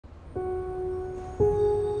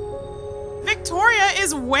Victoria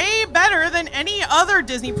is way better than any other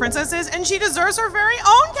Disney princesses, and she deserves her very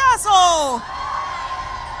own castle!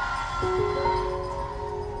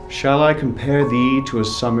 Shall I compare thee to a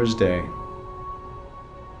summer's day?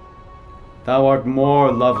 Thou art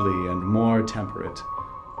more lovely and more temperate.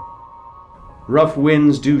 Rough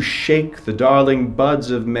winds do shake the darling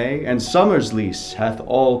buds of May, and summer's lease hath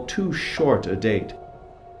all too short a date.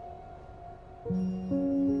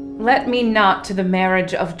 Let me not to the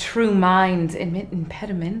marriage of true minds admit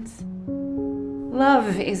impediments.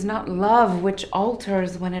 Love is not love which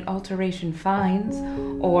alters when it alteration finds,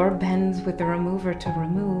 or bends with the remover to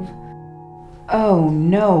remove. Oh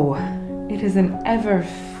no, it is an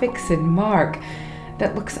ever-fixed mark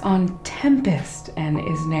that looks on tempest and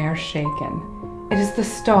is ne'er shaken. It is the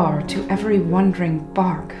star to every wandering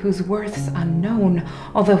bark, whose worth's unknown,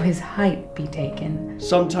 although his height be taken.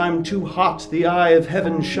 Sometime too hot the eye of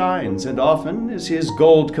heaven shines, and often is his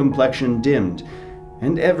gold complexion dimmed,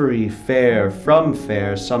 and every fair from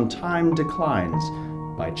fair sometime declines,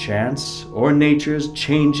 by chance or nature's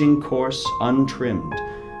changing course untrimmed.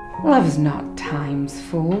 Love's not time's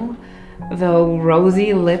fool, though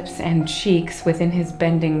rosy lips and cheeks within his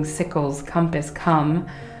bending sickle's compass come.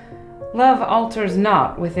 Love alters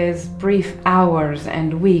not with his brief hours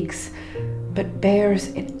and weeks, but bears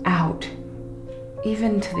it out,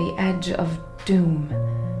 even to the edge of doom.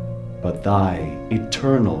 But thy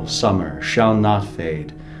eternal summer shall not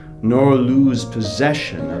fade, nor lose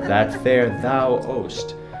possession of that fair thou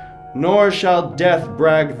owest, nor shall death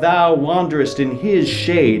brag thou wanderest in his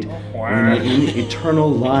shade, when in eternal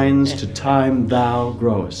lines to time thou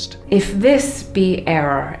growest. If this be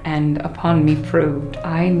error, and upon me proved,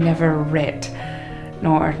 I never writ,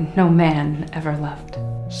 nor no man ever loved.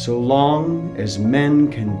 So long as men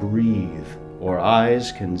can breathe, or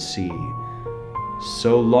eyes can see,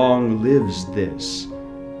 so long lives this,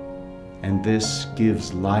 and this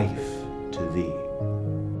gives life to thee.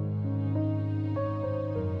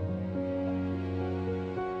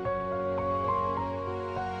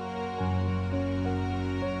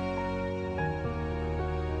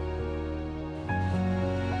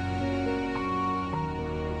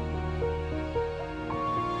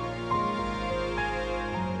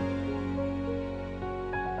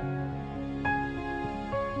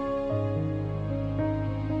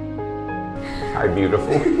 Hi,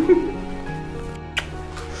 beautiful.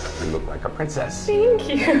 You look like a princess. Thank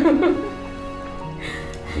you.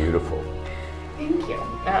 Beautiful. Thank you.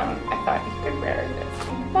 I thought you could wear this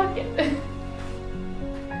in the pocket.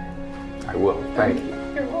 I will. Thank you.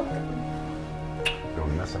 You're welcome.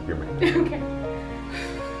 Don't mess up your makeup. Okay.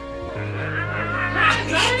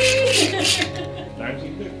 Don't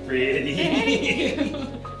you look pretty?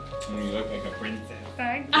 You look like a princess.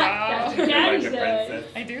 Thank you. Like a princess.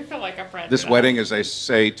 I do feel like a princess. This wedding, as I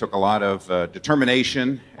say, took a lot of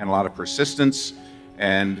determination and a lot of persistence,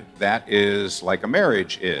 and that is like a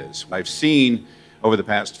marriage is. I've seen over the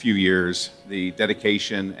past few years the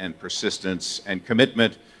dedication and persistence and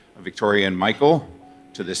commitment of Victoria and Michael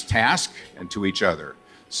to this task and to each other.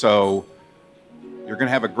 So you're going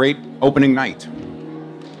to have a great opening night.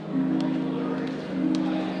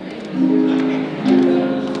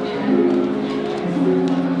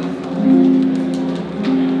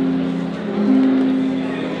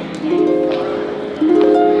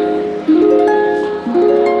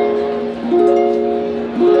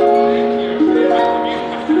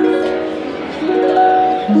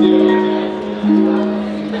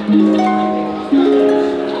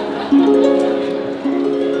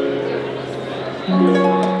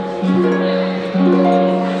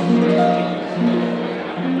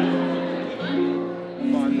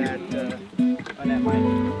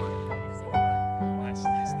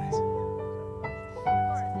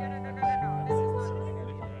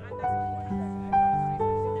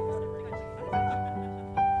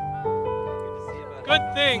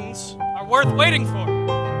 Good things are worth waiting for.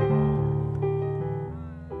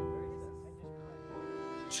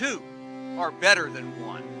 Two are better than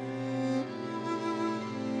one.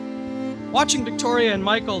 Watching Victoria and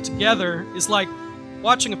Michael together is like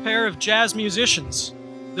watching a pair of jazz musicians.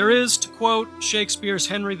 There is, to quote Shakespeare's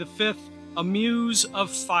Henry V, a muse of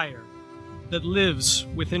fire that lives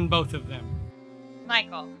within both of them.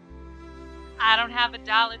 Michael, I don't have a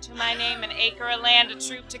dollar to my name, an acre of land, a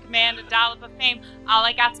troop to command, a dollop of fame. All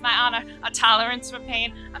I got's my honor, a tolerance for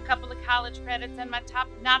pain, a couple of college credits, and my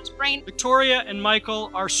top-notch brain. Victoria and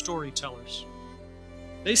Michael are storytellers.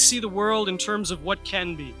 They see the world in terms of what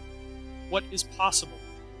can be, what is possible.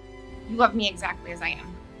 You love me exactly as I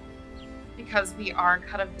am, because we are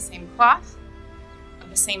cut of the same cloth,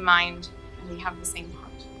 of the same mind, and we have the same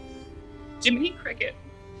heart. Jiminy Cricket,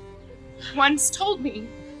 once told me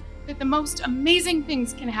that the most amazing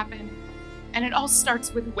things can happen, and it all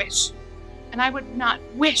starts with a wish. And I would not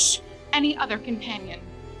wish any other companion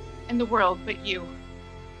in the world but you.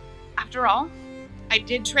 After all, I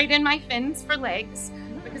did trade in my fins for legs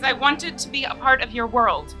because I wanted to be a part of your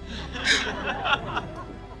world.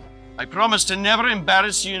 I promise to never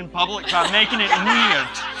embarrass you in public by making it weird.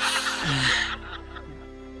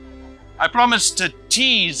 I promise to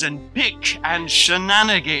tease and pick and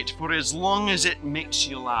shenanigate for as long as it makes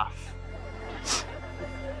you laugh.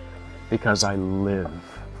 Because I live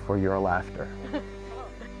for your laughter.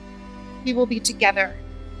 We will be together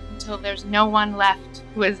until there's no one left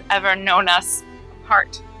who has ever known us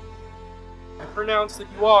apart. I pronounce that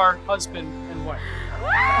you are husband and wife.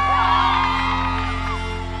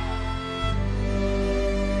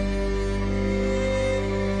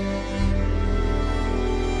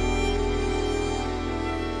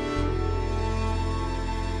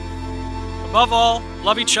 Above all,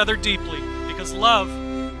 love each other deeply, because love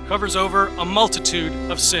covers over a multitude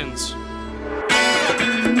of sins.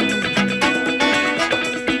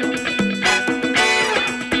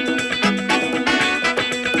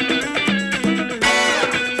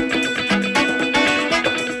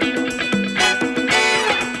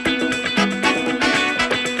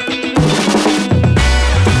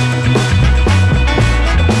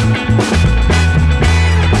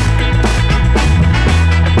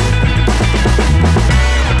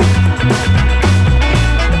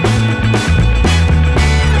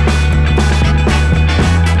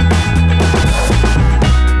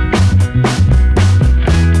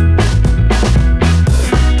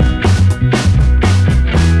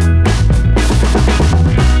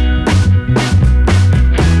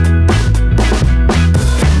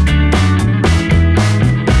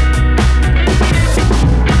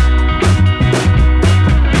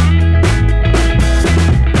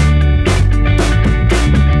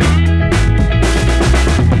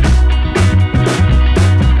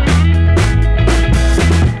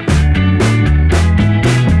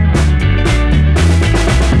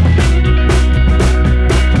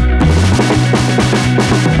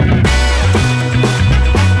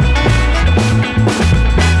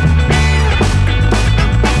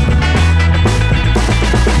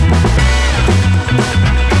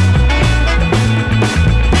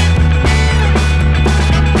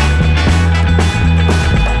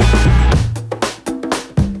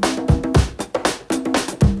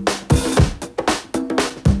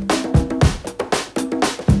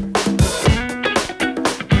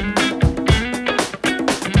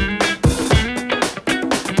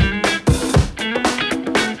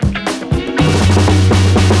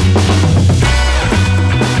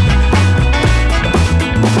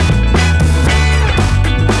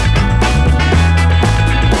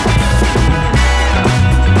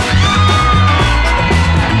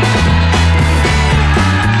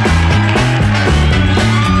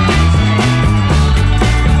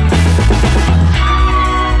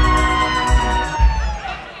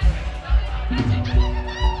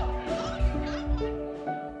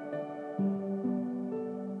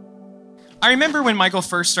 I remember when Michael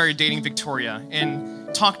first started dating Victoria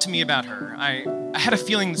and talked to me about her. I had a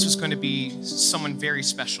feeling this was going to be someone very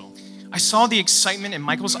special. I saw the excitement in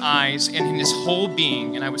Michael's eyes and in his whole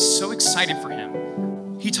being, and I was so excited for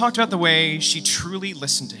him. He talked about the way she truly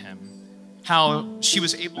listened to him, how she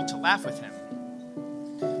was able to laugh with him.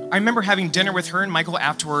 I remember having dinner with her and Michael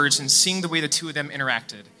afterwards and seeing the way the two of them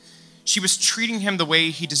interacted. She was treating him the way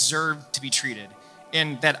he deserved to be treated,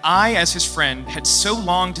 and that I, as his friend, had so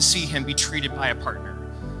longed to see him be treated by a partner.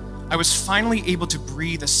 I was finally able to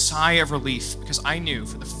breathe a sigh of relief because I knew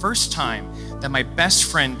for the first time that my best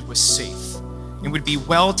friend was safe and would be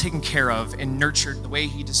well taken care of and nurtured the way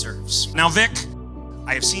he deserves. Now, Vic,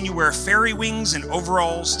 I have seen you wear fairy wings and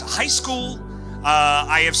overalls to high school.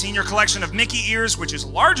 I have seen your collection of Mickey ears, which is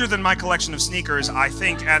larger than my collection of sneakers, I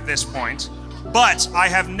think, at this point. But I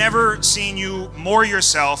have never seen you more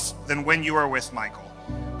yourself than when you are with Michael.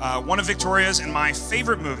 One of Victoria's and my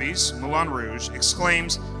favorite movies, Moulin Rouge,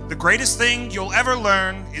 exclaims, "The greatest thing you'll ever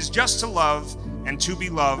learn is just to love and to be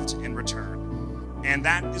loved in return." And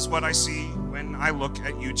that is what I see when I look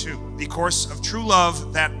at you two. The course of true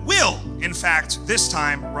love that will, in fact, this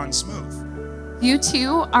time run smooth. You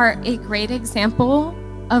two are a great example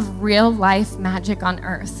of real life magic on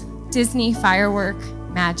Earth. Disney firework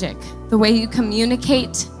magic. The way you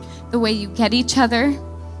communicate, the way you get each other,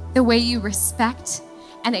 the way you respect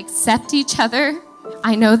and accept each other.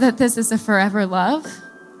 I know that this is a forever love.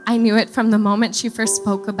 I knew it from the moment she first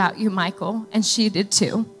spoke about you, Michael, and she did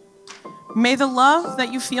too. May the love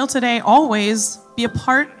that you feel today always be a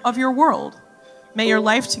part of your world. May your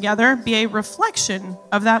life together be a reflection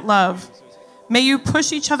of that love. May you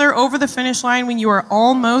push each other over the finish line when you are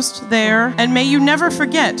almost there. And may you never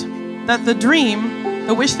forget that the dream,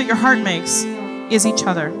 the wish that your heart makes, is each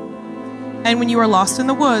other. And when you are lost in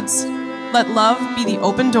the woods, let love be the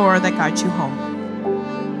open door that guides you home.